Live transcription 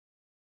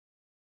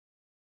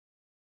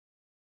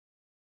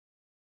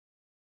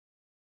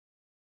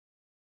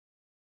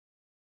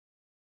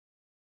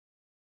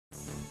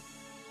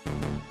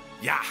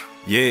Yeah.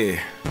 Yeah.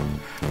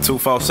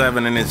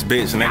 247 in this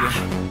bitch, nigga.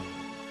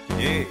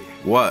 Yeah.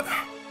 What?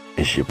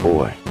 It's your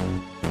boy.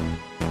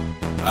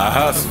 I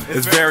hustle.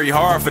 It's very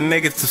hard for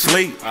niggas to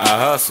sleep. I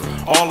hustle.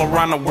 All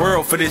around the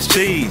world for this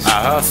cheese.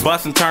 I hustle.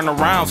 Bustin'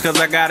 turnarounds cause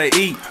I gotta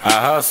eat. I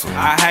hustle.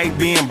 I hate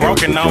being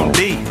broken on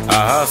D.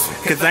 I hustle.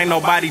 Cause ain't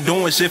nobody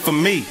doing shit for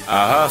me.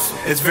 I hustle.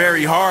 It's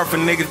very hard for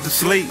niggas to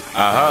sleep.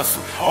 I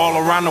hustle. All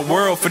around the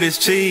world for this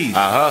cheese.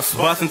 I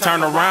hustle. Bustin'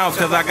 turnarounds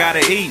cause I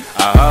gotta eat.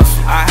 I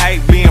hustle. I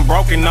hate being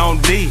broken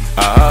on D.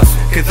 I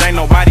hustle. Cause ain't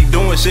nobody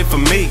doing shit for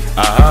me.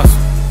 I hustle.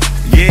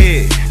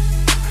 Yeah.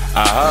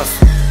 I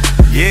hustle.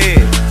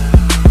 Yeah.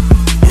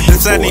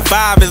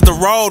 75 is the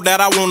road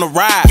that I wanna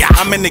ride. Yeah.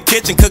 I'm in the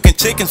kitchen cooking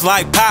chickens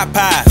like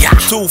Popeyes. Yeah.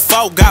 2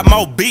 folk got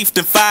more beef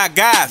than 5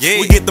 guys.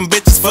 Yeah. We get them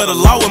bitches for the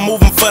low and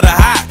move them for the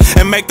high,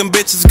 and make them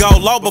bitches go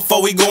low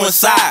before we go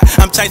inside.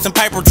 I'm chasing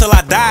paper till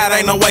I die, it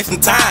ain't no wasting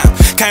time.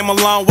 Came a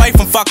long way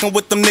from fucking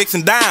with them nicks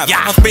and dimes.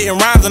 Yeah. I'm spitting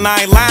rhymes and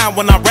I ain't lying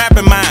when I'm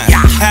rapping mine.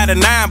 Yeah. Had a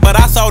 9 but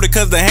I sold it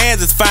cause the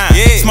hands is fine.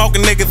 Yeah.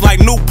 Smoking niggas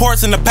like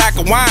Newports in a pack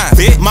of wine.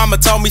 Bitch. Mama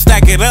told me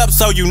stack it up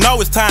so you know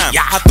it's time.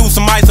 Yeah. I threw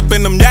some ice up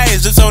in them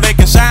days just so they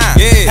can shine.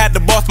 Yeah. Had to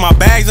boss my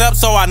bags up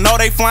so I know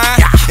they flying.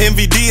 Yeah.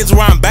 MVD is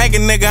where I'm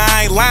banging, nigga,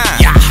 I ain't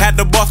lying. Yeah. Had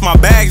to boss my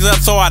bags up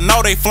so I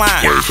know they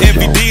flying. Yeah.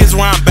 MVD is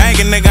where I'm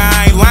banging, nigga,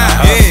 I ain't lying.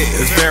 Yeah.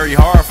 It's very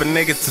hard for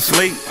niggas to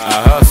sleep.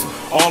 I hustle.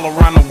 All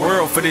around the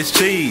world for this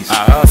cheese.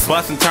 I hustle.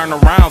 Bustin'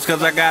 turnarounds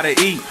cause I gotta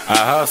eat. I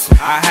hustle.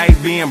 I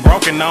hate being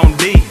broken on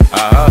D.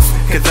 I hustle.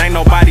 Cause ain't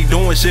nobody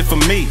doing shit for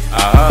me.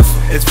 I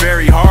hustle. It's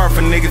very hard for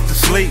niggas to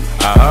sleep.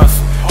 I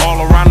hustle.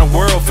 All around the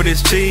world for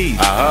this cheese.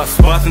 I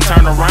hustle. Bustin'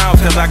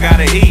 turnarounds cause I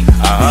gotta eat.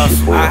 I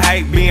hustle. I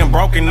hate being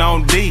broken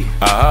on D.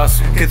 I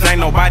hustle. Cause ain't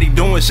nobody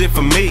doing shit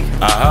for me.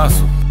 I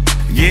hustle.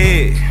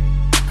 Yeah.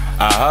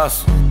 I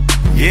hustle.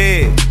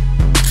 Yeah.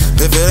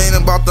 If it ain't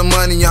about the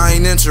money, I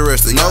ain't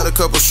interested. Got a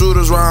couple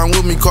shooters riding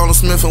with me, call them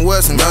Smith and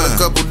Wesson. Got a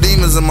couple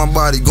demons in my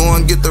body, go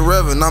and get the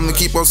revving. I'ma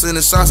keep on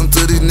sending shots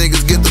until these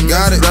niggas get them.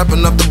 Got it.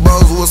 Wrapping up the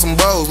bows with some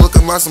bows,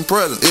 looking like some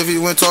presents. If you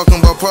ain't talking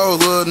about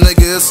pros, little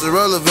nigga, it's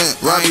irrelevant.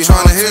 I ain't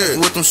trying to hear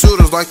it with them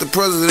shooters like the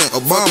president.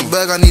 Obama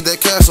bag, I need that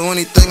cash, so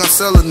anything I'm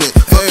selling it.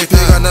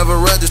 Everything I never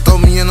read, just throw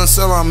me in the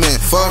cell I'm in.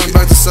 Falling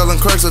back to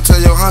selling cracks, I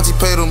tell your auntie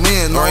pay them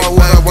in. No, I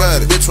would have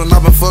got it, bitch, when I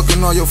been fucking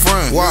all your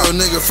friends. Real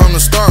nigga from the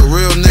start,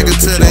 real nigga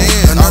to the end.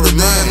 Another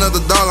day,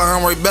 another dollar,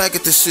 I'm right back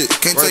at this shit.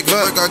 Can't take a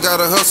break, I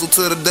gotta hustle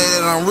till the day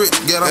that I'm rich.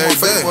 Get on my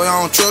face, boy, I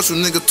don't trust you,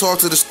 nigga, talk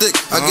to the stick.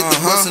 I get the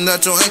bustin'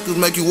 at your ankles,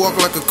 make you walk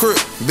like a crip,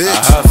 bitch.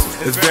 I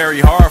hustle. It's very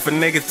hard for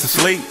niggas to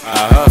sleep.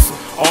 I hustle.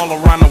 All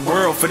around the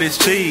world for this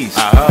cheese.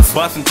 I hustle.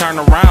 Bustin'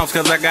 turnarounds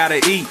cause I gotta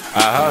eat.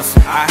 I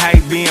hustle. I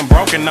hate being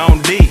broken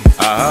on D.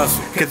 I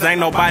hustle. Cause ain't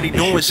nobody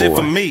doing shit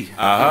for me.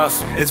 I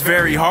hustle. It's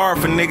very hard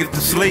for niggas to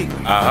sleep.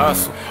 I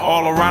hustle.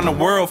 All around the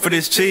world for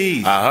this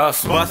cheese. I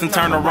hustle. Bustin'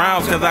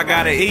 turnarounds cause I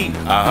gotta eat.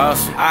 I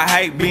hustle. I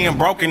hate being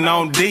broken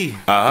on D.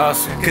 I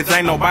hustle. Cause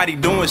ain't nobody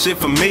doing shit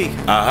for me.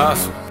 I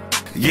hustle.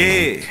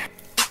 Yeah.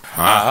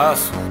 I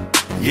hustle.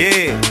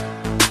 Yeah.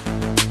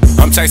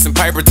 I'm chasing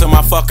paper till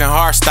my fucking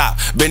heart stop.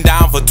 Been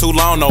down for too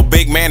long, no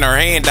big man or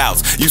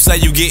handouts. You say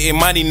you getting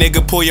money,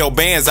 nigga, pull your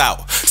bands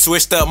out.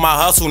 Switched up my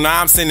hustle,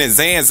 now I'm sending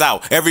Zans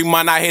out. Every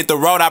month I hit the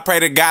road, I pray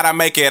to God I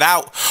make it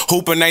out.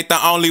 Hooping ain't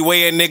the only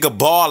way a nigga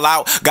ball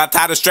out. Got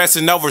tired of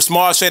stressing over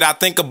small shit I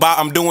think about.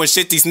 I'm doing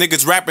shit these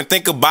niggas rapping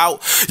think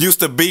about.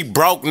 Used to be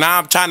broke, now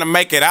I'm trying to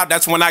make it out.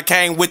 That's when I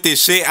came with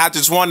this shit, I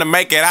just want to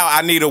make it out.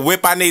 I need a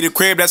whip, I need a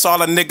crib, that's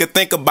all a nigga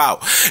think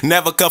about.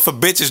 Never cut for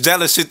bitches,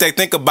 jealous shit they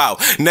think about.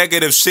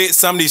 Negative shit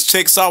some of these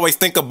chicks always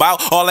think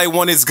about. All they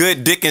want is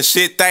good dick and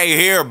shit they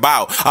hear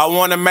about. I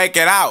wanna make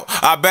it out,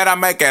 I bet I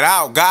make it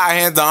out. God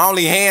hands the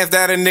only hands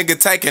that a nigga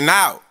taking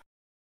out.